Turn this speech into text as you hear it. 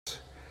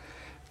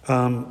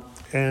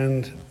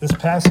And this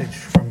passage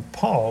from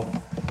Paul,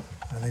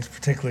 I think, is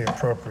particularly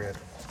appropriate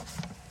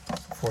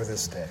for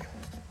this day.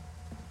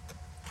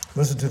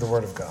 Listen to the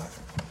word of God.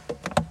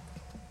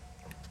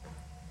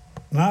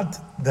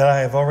 Not that I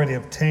have already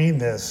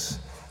obtained this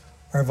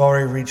or have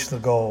already reached the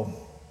goal,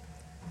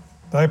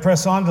 but I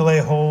press on to lay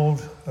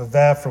hold of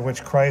that for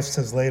which Christ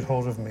has laid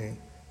hold of me.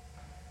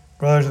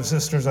 Brothers and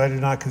sisters, I do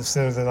not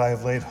consider that I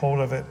have laid hold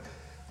of it,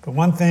 but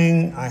one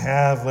thing I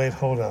have laid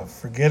hold of,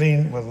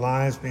 forgetting what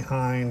lies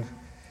behind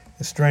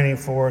and straining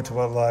forward to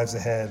what lies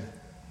ahead.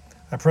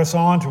 I press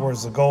on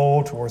towards the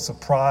goal, towards the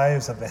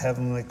prize of the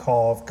heavenly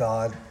call of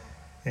God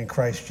in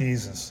Christ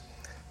Jesus.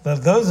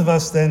 Let those of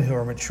us then who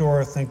are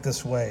mature think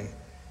this way.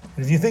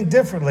 And if you think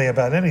differently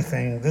about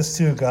anything, this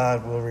too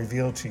God will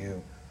reveal to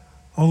you.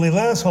 Only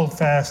let us hold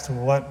fast to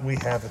what we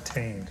have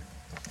attained.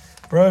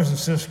 Brothers and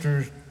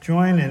sisters,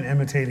 join in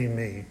imitating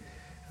me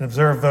and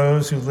observe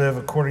those who live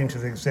according to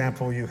the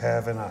example you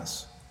have in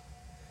us.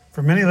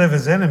 For many live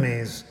as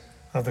enemies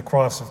of the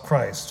cross of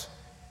Christ,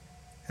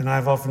 and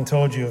I've often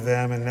told you of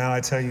them, and now I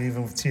tell you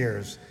even with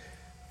tears.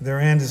 Their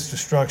end is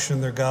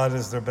destruction, their God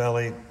is their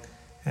belly,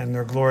 and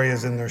their glory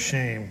is in their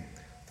shame.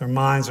 Their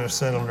minds are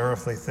set on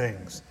earthly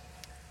things.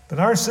 But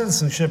our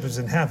citizenship is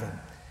in heaven,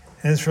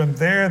 and it's from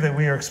there that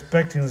we are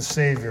expecting the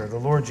Savior, the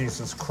Lord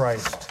Jesus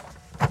Christ.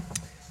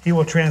 He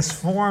will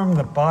transform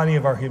the body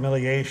of our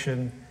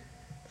humiliation,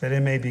 that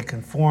it may be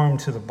conformed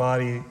to the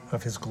body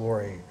of his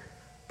glory,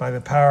 by the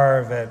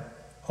power that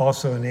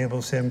also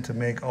enables him to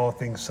make all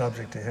things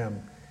subject to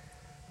him.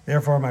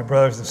 Therefore, my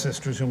brothers and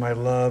sisters, whom I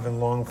love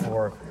and long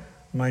for,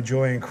 my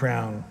joy and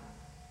crown,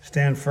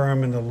 stand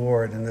firm in the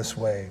Lord in this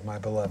way, my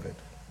beloved.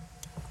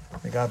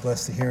 May God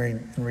bless the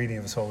hearing and reading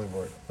of his holy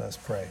word. Let us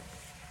pray.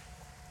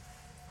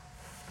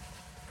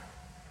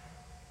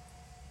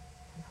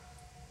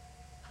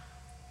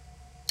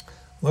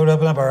 Lord,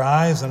 open up our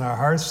eyes and our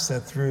hearts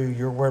that through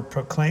your word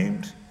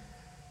proclaimed,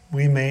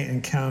 we may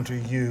encounter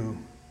you,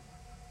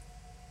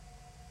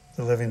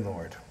 the living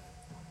Lord.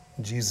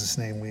 In Jesus'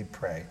 name we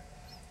pray.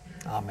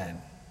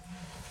 Amen.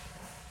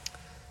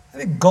 I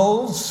think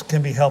goals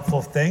can be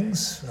helpful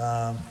things.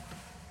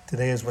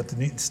 Today is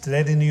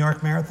today the New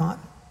York Marathon.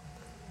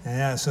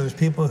 Yeah, so there's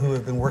people who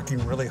have been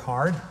working really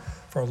hard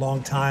for a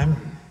long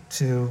time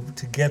to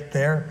get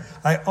there.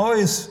 I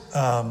always,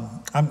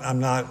 I'm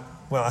not,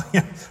 well,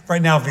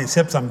 right now with these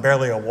hips, I'm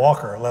barely a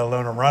walker, let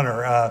alone a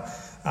runner.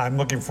 I'm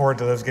looking forward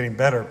to those getting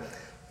better.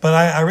 But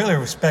I really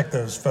respect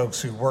those folks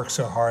who work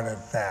so hard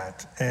at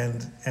that.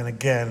 And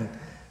again,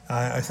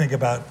 I think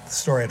about the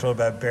story I told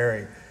about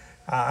Barry.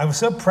 I was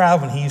so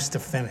proud when he used to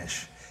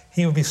finish.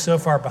 He would be so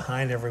far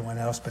behind everyone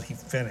else, but he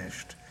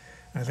finished.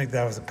 And I think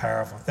that was a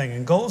powerful thing.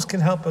 And goals can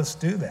help us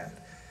do that.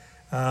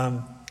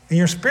 In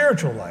your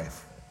spiritual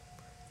life,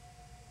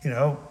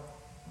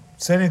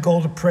 setting a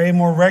goal to pray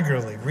more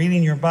regularly,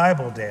 reading your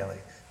Bible daily,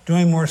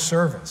 doing more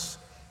service.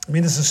 I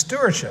mean, it's a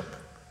stewardship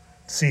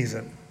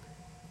season.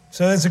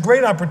 So it's a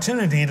great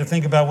opportunity to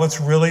think about what's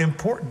really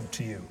important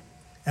to you.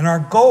 And our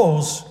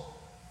goals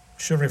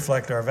should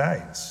reflect our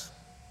values.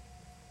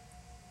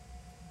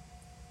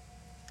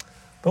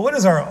 But what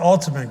is our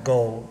ultimate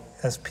goal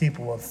as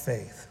people of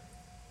faith?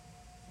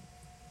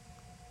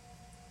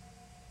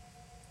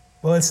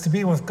 Well, it's to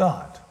be with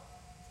God,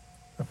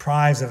 the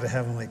prize of the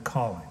heavenly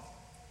calling.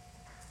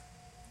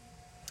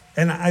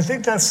 And I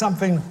think that's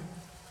something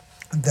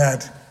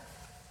that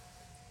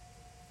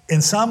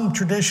in some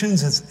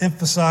traditions it's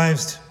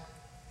emphasized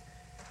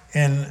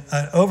and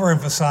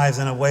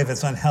overemphasized in a way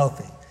that's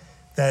unhealthy,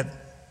 that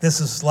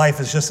life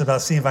is just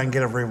about seeing if I can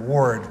get a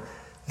reward,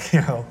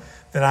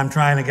 that I'm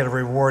trying to get a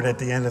reward at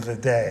the end of the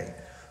day.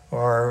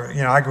 Or,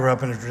 I grew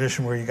up in a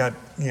tradition where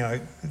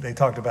they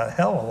talked about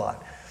hell a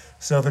lot.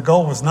 So the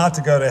goal was not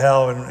to go to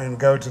hell and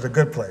go to the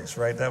good place,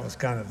 right? That was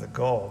kind of the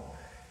goal.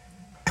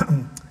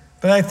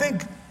 But I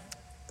think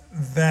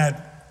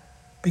that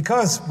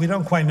because we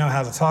don't quite know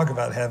how to talk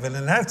about heaven,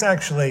 and that's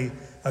actually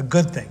a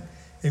good thing.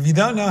 If you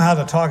don't know how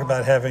to talk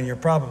about heaven, you're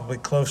probably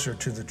closer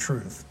to the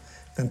truth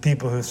than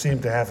people who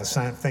seem to have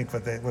think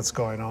what's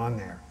going on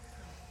there.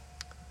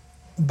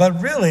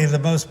 But really, the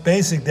most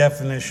basic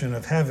definition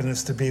of heaven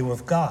is to be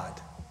with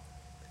God.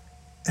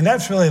 And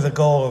that's really the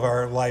goal of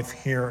our life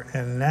here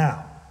and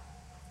now.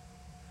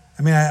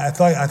 I mean, I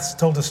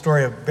told the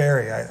story of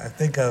Barry. I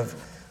think of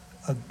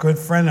a good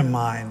friend of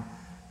mine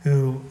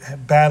who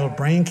had battled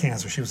brain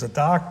cancer. She was a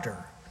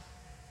doctor.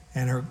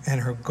 And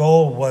her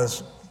goal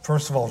was,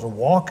 first of all, to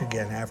walk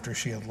again after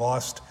she had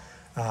lost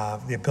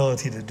the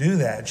ability to do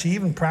that. She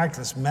even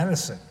practiced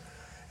medicine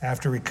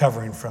after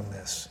recovering from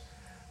this.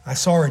 I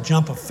saw her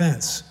jump a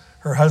fence.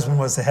 Her husband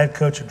was the head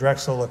coach of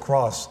Drexel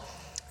lacrosse.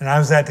 And I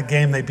was at the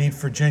game they beat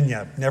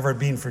Virginia. Never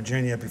beaten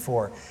Virginia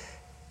before.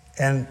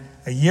 And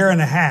a year and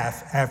a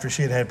half after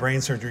she had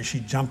brain surgery, she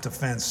jumped a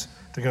fence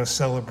to go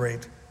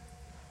celebrate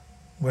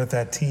with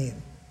that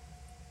team.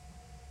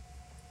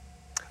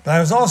 But I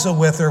was also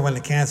with her when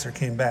the cancer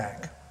came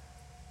back.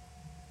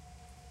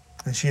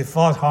 And she had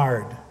fought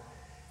hard,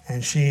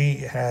 and she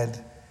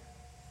had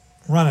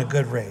run a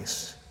good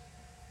race.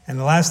 And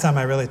the last time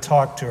I really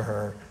talked to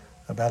her,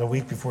 about a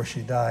week before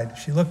she died,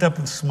 she looked up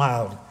and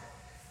smiled,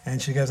 and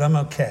she goes, "I'm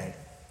okay.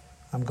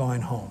 I'm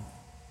going home."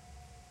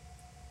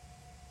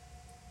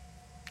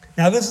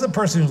 Now, this is a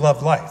person who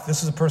loved life.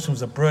 This is a person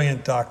who's a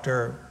brilliant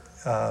doctor,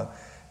 a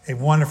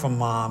wonderful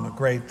mom, a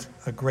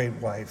great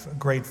wife, a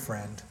great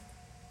friend.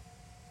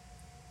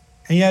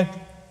 And yet,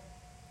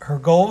 her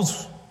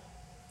goals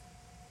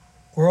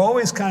were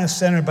always kind of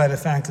centered by the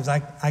fact that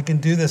I can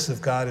do this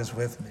if God is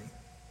with me.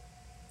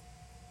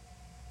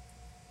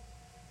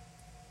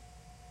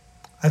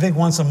 I think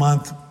once a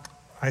month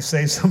I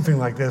say something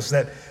like this,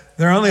 that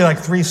there are only like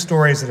 3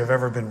 stories that have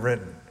ever been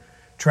written.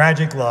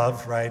 Tragic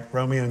love, right?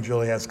 Romeo and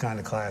Juliet's kind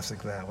of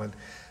classic, that one.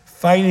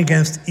 Fighting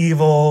against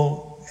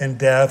evil and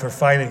death, or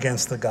fighting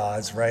against the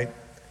gods, right?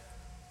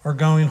 Or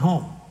going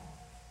home.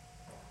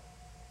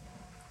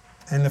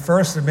 And the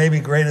first and maybe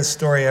greatest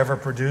story ever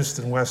produced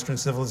in Western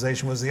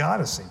civilization was the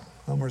Odyssey,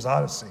 Homer's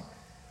Odyssey.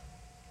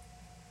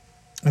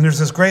 And there's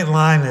this great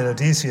line that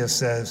Odysseus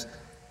says,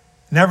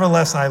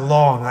 "Nevertheless I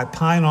long, I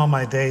pine all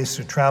my days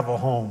to travel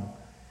home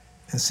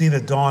and see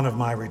the dawn of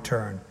my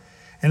return.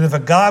 And if a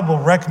god will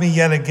wreck me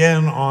yet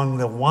again on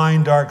the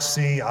wine-dark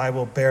sea, I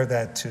will bear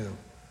that too,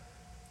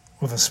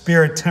 with a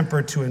spirit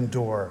tempered to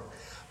endure.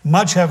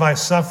 Much have I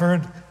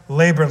suffered,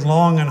 labored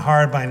long and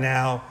hard by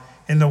now,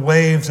 in the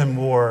waves and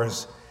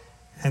wars,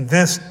 and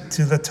this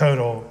to the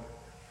total,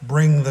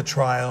 bring the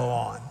trial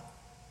on."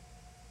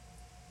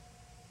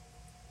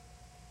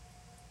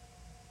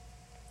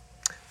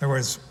 In other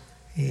words,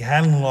 he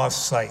hadn't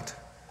lost sight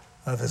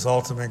of his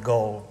ultimate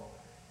goal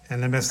in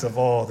the midst of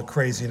all the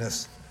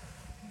craziness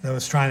that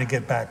was trying to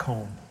get back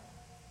home.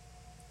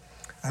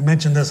 I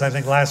mentioned this, I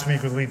think, last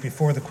week or the week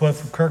before, the quote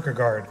from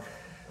Kierkegaard.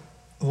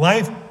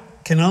 Life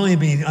can only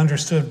be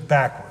understood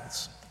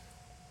backwards,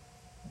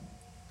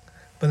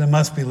 but it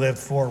must be lived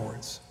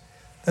forwards.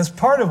 That's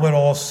part of what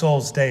All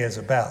Souls Day is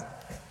about.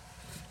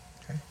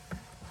 Okay?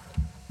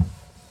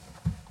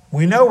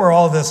 We know where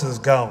all this is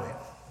going.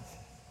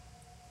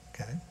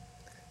 Okay?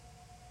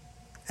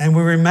 And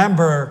we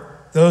remember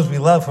those we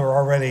love who are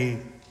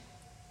already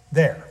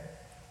there.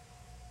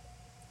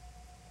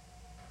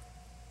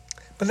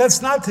 But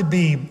that's not to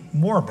be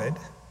morbid.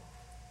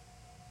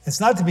 It's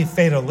not to be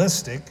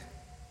fatalistic.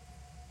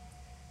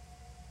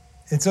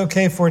 It's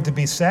okay for it to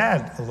be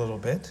sad a little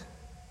bit.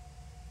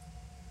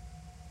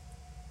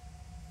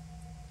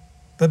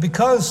 But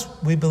because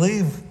we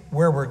believe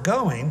where we're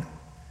going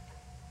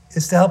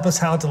is to help us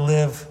how to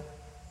live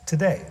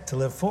today, to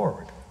live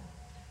forward.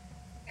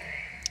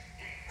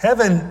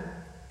 Heaven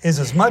is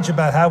as much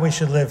about how we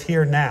should live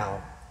here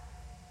now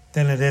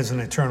than it is an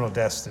eternal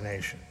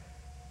destination.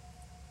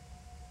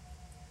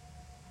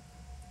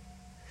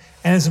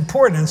 And it's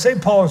important, and St.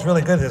 Paul is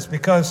really good at this,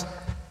 because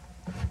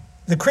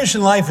the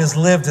Christian life is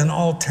lived in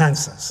all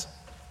tenses.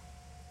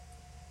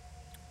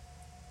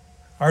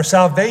 Our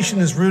salvation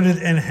is rooted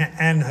in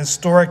an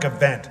historic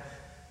event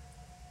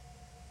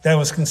that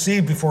was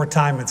conceived before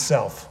time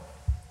itself.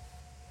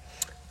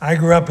 I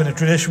grew up in a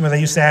tradition where they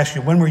used to ask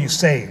you, when were you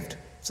saved?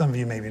 Some of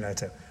you maybe know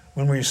too.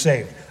 When were you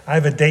saved? I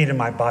have a date in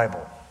my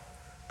Bible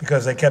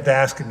because they kept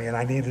asking me and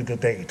I needed a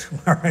date.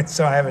 All right,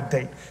 so I have a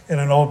date in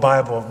an old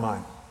Bible of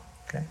mine.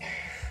 Okay.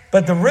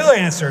 But the real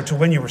answer to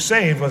when you were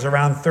saved was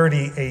around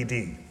 30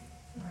 AD.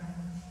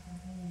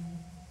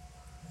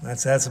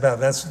 That's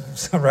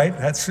right.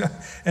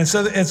 And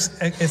so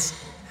it's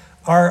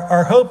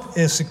our hope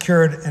is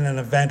secured in an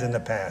event in the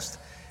past,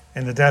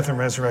 in the death and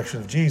resurrection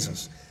of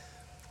Jesus.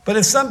 But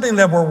it's something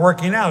that we're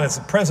working out. It's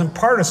a present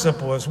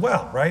participle as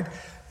well, right?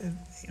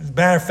 As a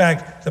matter of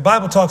fact, the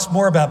Bible talks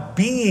more about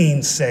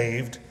being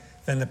saved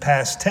than the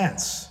past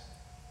tense.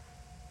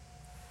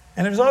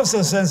 And there's also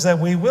a sense that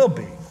we will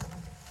be.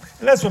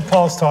 And that's what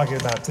Paul's talking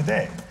about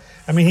today.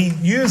 I mean, he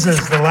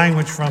uses the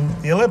language from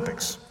the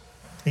Olympics.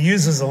 He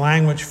uses the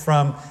language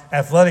from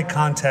athletic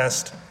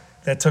contest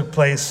that took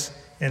place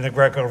in the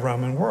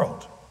Greco-Roman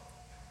world.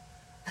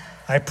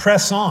 I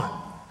press on,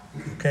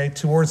 okay,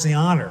 towards the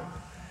honor.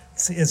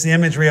 It's the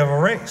imagery of a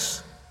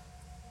race.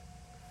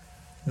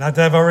 Not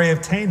that I've already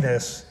obtained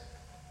this,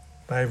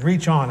 but I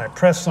reach on, I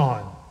press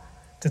on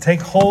to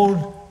take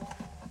hold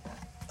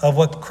of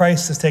what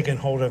Christ has taken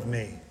hold of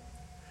me.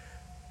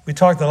 We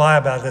talked a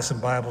lot about this in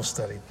Bible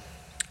study.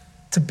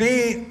 To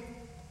be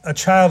a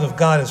child of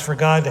God is for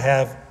God to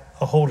have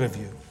a hold of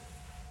you.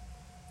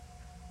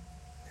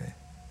 Okay.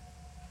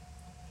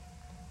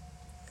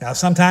 Now,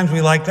 sometimes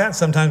we like that,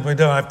 sometimes we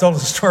don't. I've told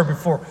this story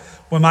before.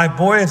 When I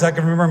can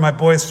remember my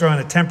boys throwing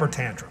a temper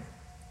tantrum.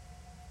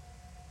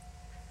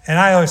 And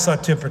I always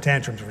thought temper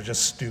tantrums were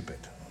just stupid.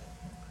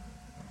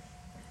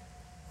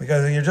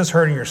 Because you're just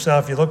hurting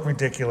yourself, you look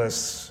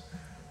ridiculous.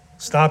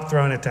 Stop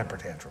throwing a temper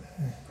tantrum.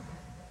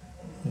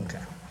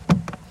 Okay.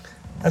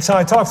 That's how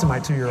I talk to my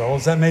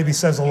 2-year-olds. That maybe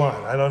says a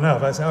lot. I don't know.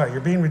 If I say, all right,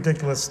 you're being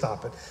ridiculous,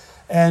 stop it.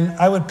 And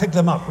I would pick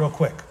them up real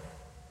quick.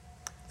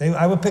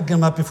 I would pick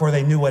them up before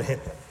they knew what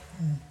hit them.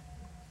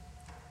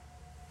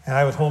 And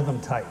I would hold them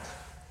tight.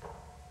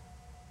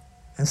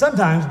 And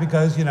sometimes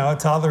because, a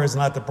toddler is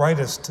not the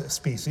brightest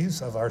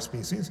species of our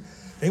species,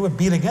 they would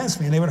beat against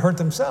me and they would hurt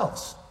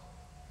themselves.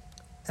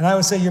 And I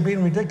would say, you're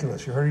being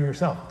ridiculous. You're hurting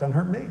yourself. Don't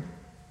hurt me.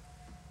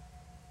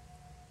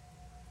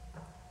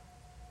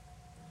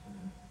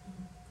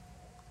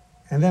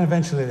 And then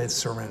eventually they'd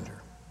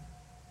surrender.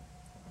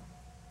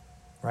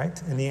 Right?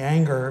 And the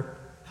anger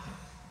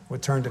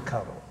would turn to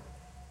cuddle.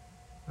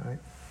 Right?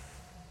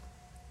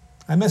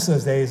 I miss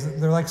those days.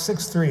 They're like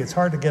 6'3". It's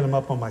hard to get them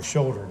up on my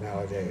shoulder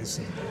nowadays.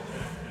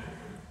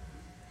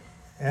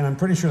 And I'm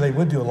pretty sure they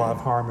would do a lot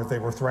of harm if they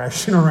were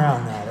thrashing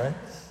around now, right?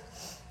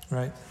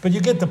 Right? But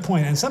you get the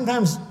point. And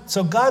sometimes,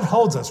 so God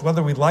holds us,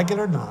 whether we like it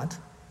or not.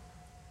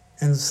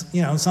 And,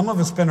 some of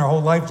us spend our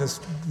whole life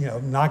just,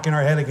 knocking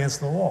our head against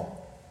the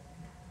wall.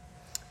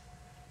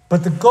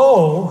 But the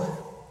goal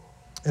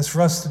is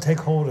for us to take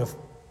hold of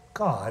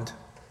God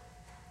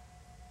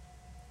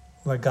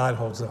like God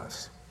holds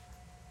us.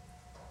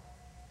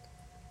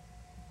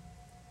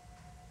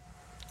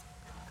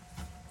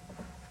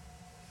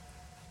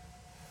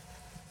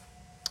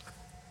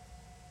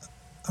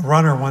 A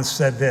runner once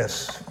said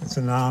this. It's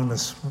an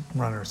anonymous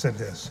runner said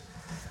this.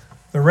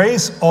 The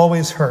race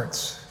always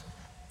hurts.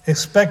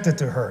 Expect it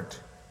to hurt.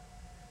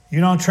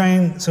 You don't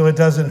train so it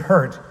doesn't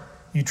hurt.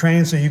 You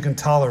train so you can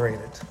tolerate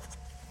it.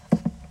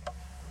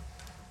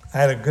 I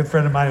had a good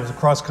friend of mine who was a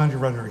cross-country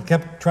runner. He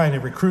kept trying to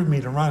recruit me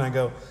to run. I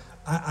go,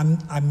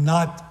 I'm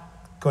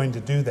not going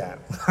to do that,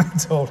 I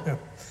told him.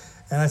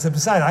 And I said,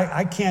 besides,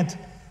 I can't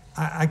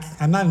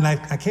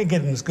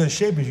get in as good a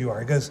shape as you are.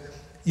 He goes,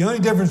 the only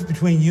difference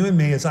between you and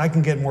me is I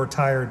can get more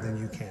tired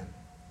than you can.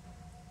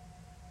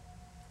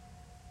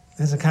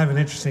 This is kind of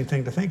an interesting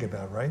thing to think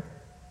about, right?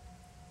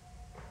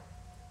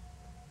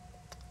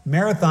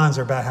 Marathons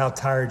are about how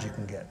tired you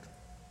can get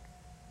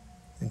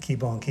and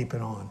keep on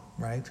keeping on,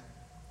 right?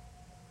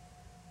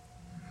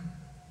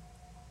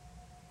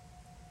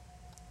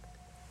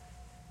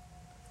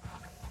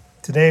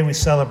 Today we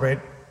celebrate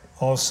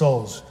All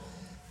Souls,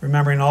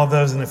 remembering all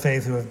those in the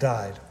faith who have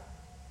died.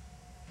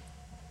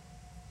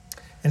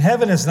 And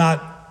heaven is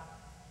not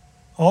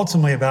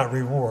ultimately about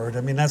reward.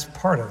 That's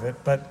part of it,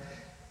 but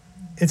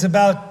it's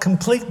about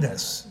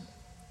completeness,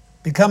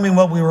 becoming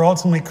what we were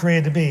ultimately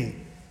created to be.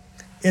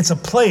 It's a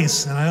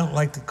place, and I don't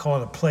like to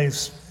call it a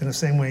place in the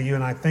same way you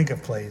and I think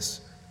of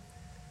place,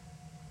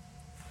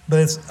 but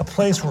it's a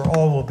place where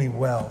all will be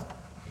well.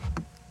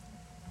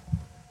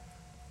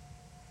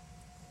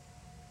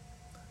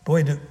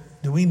 Boy,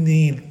 do we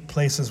need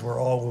places where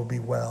all will be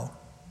well.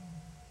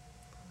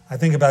 I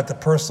think about the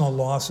personal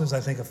losses. I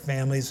think of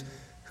families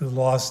who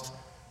lost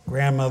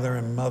grandmother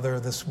and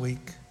mother this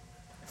week,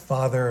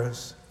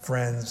 fathers,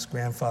 friends,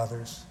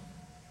 grandfathers.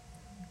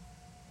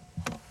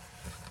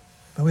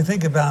 But we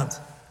think about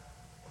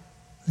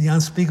the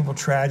unspeakable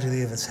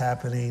tragedy that's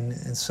happening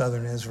in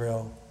southern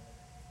Israel,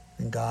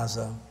 in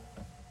Gaza,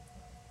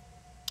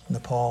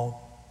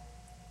 Nepal,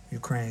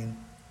 Ukraine,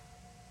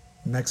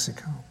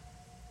 Mexico.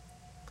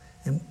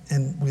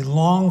 And we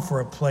long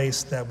for a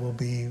place that will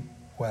be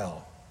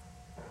well.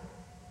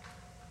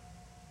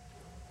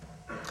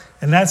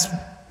 And that's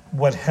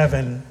what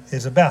heaven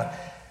is about.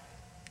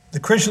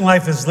 The Christian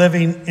life is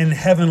living in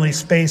heavenly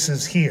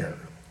spaces here.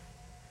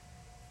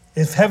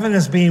 If heaven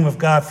is being with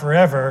God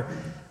forever,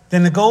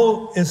 then the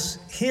goal is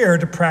here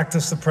to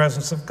practice the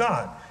presence of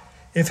God.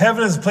 If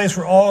heaven is a place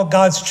where all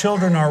God's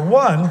children are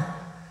one,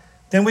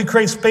 then we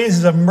create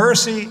spaces of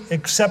mercy,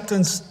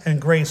 acceptance,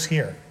 and grace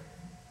here.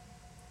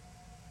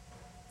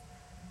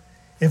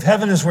 If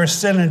heaven is where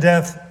sin and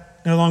death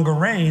no longer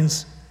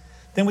reigns,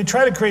 then we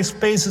try to create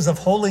spaces of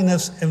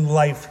holiness and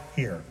life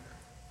here.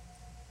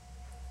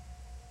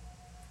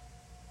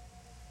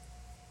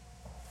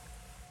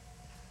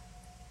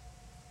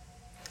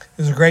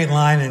 There's a great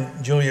line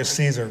in Julius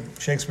Caesar,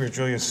 Shakespeare's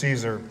Julius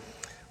Caesar,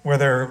 where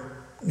they're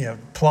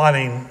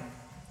plotting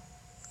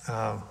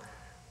the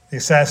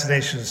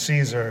assassination of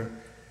Caesar.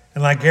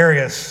 And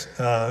Ligarius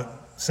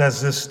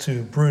says this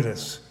to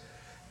Brutus: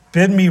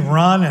 bid me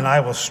run and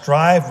I will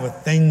strive with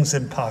things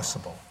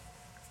impossible.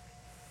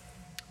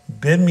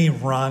 Bid me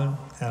run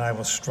and I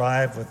will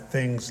strive with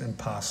things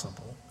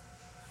impossible.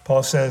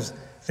 Paul says,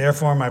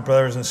 therefore, my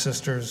brothers and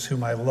sisters,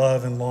 whom I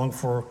love and long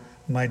for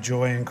my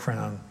joy and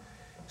crown,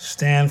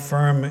 stand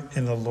firm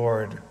in the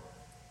Lord.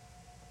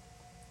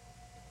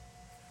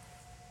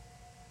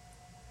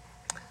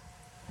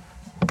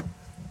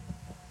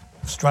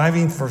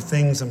 Striving for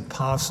things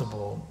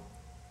impossible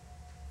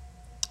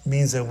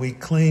means that we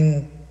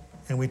cling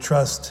and we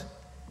trust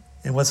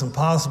in what's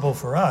impossible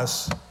for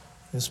us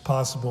is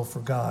possible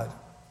for God.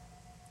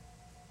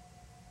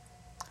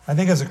 I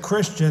think as a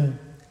Christian,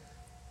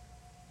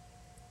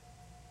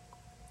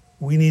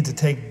 we need to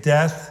take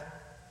death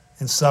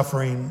and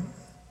suffering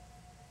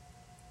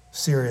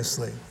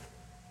seriously.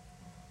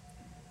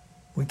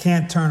 We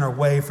can't turn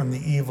away from the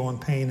evil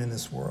and pain in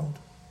this world.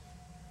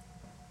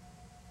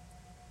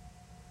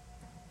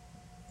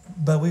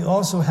 But we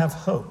also have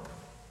hope.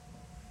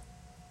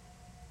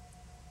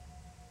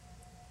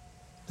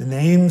 The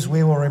names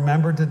we will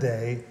remember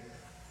today,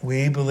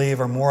 we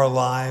believe are more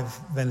alive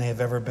than they have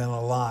ever been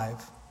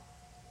alive.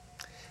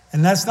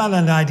 And that's not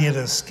an idea to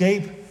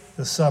escape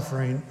the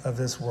suffering of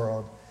this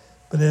world,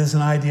 but it is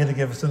an idea to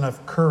give us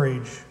enough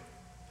courage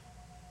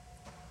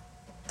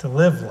to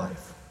live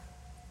life.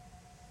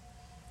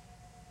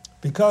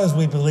 Because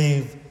we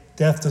believe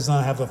death does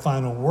not have the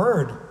final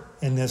word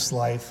in this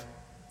life,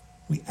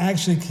 we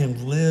actually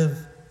can live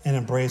and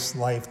embrace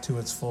life to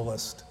its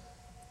fullest.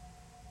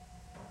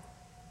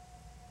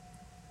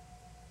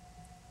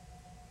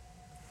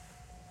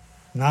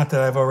 Not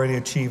that I've already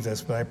achieved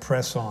this, but I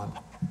press on,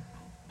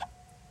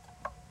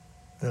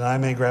 that I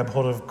may grab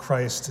hold of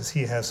Christ as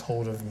he has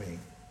hold of me.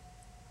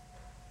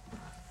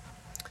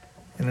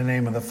 In the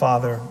name of the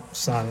Father,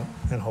 Son,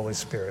 and Holy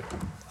Spirit.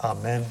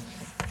 Amen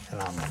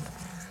and amen.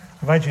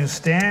 I invite you to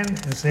stand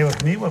and say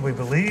with me what we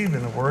believe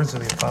in the words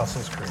of the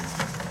Apostles'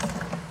 Creed.